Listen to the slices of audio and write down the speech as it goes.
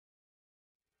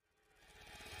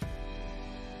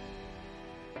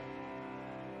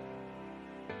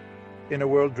in a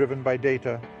world driven by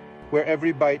data, where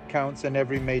every byte counts and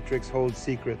every matrix holds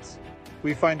secrets.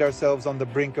 We find ourselves on the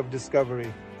brink of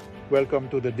discovery. Welcome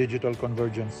to the digital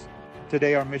convergence.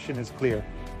 Today our mission is clear.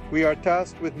 We are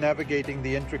tasked with navigating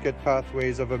the intricate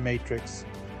pathways of a matrix,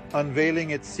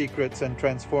 unveiling its secrets and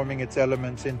transforming its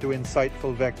elements into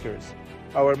insightful vectors.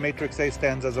 Our Matrix A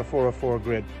stands as a 404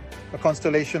 grid, a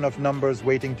constellation of numbers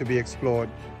waiting to be explored.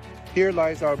 Here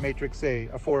lies our Matrix A,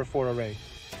 a 404 array.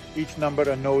 Each number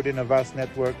a node in a vast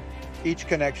network, each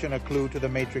connection a clue to the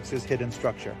matrix's hidden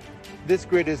structure. This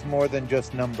grid is more than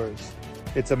just numbers.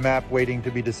 It's a map waiting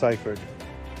to be deciphered.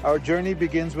 Our journey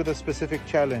begins with a specific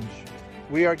challenge.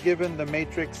 We are given the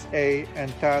Matrix A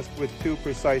and tasked with two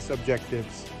precise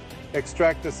objectives.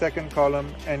 Extract the second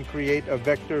column and create a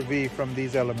vector V from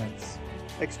these elements.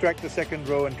 Extract the second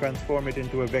row and transform it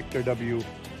into a vector W.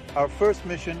 Our first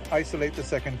mission, isolate the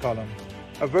second column,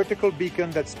 a vertical beacon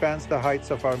that spans the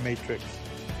heights of our matrix.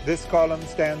 This column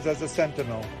stands as a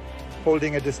sentinel,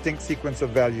 holding a distinct sequence of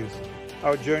values.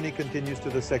 Our journey continues to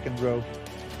the second row,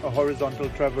 a horizontal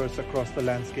traverse across the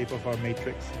landscape of our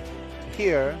matrix.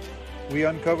 Here, we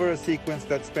uncover a sequence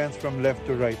that spans from left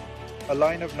to right, a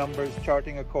line of numbers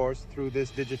charting a course through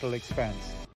this digital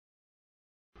expanse.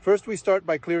 First, we start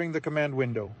by clearing the command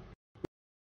window.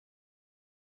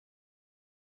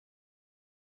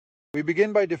 We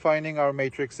begin by defining our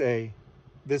Matrix A.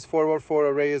 This 404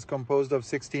 array is composed of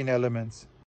 16 elements,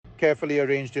 carefully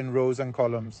arranged in rows and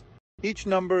columns. Each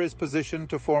number is positioned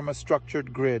to form a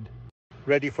structured grid,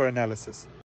 ready for analysis.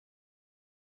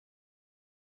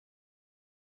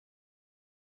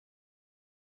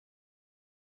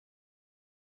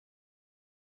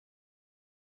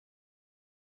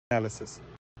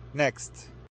 Next,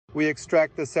 we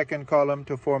extract the second column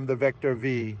to form the vector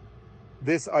V.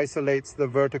 This isolates the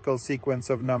vertical sequence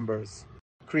of numbers,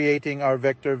 creating our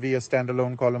vector V, a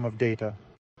standalone column of data.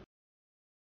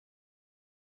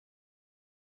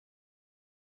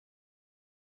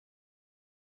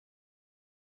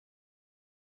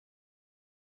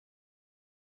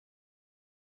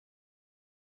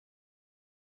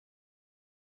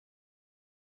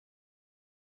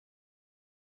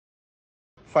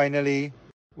 Finally,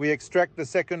 we extract the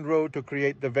second row to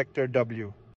create the vector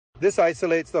W. This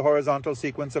isolates the horizontal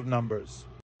sequence of numbers,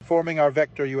 forming our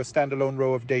vector U, a standalone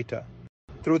row of data.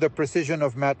 Through the precision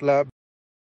of Matlab,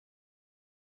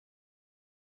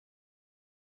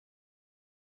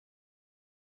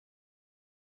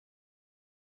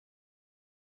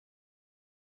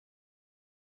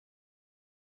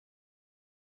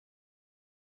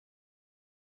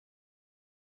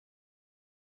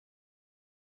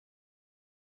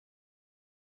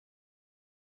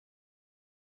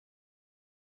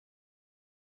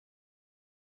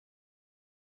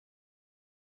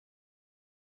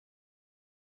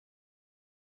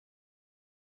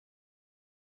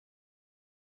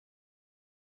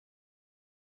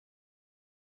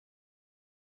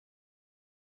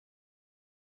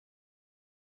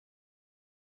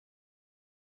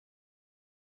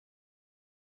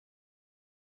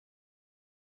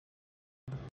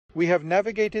 we have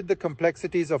navigated the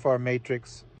complexities of our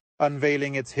matrix,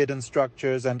 unveiling its hidden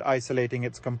structures and isolating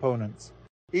its components.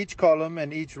 Each column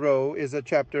and each row is a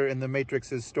chapter in the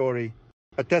matrix's story,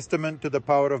 a testament to the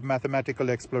power of mathematical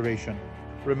exploration.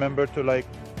 Remember to like,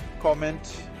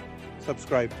 comment,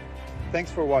 subscribe.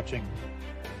 Thanks for watching.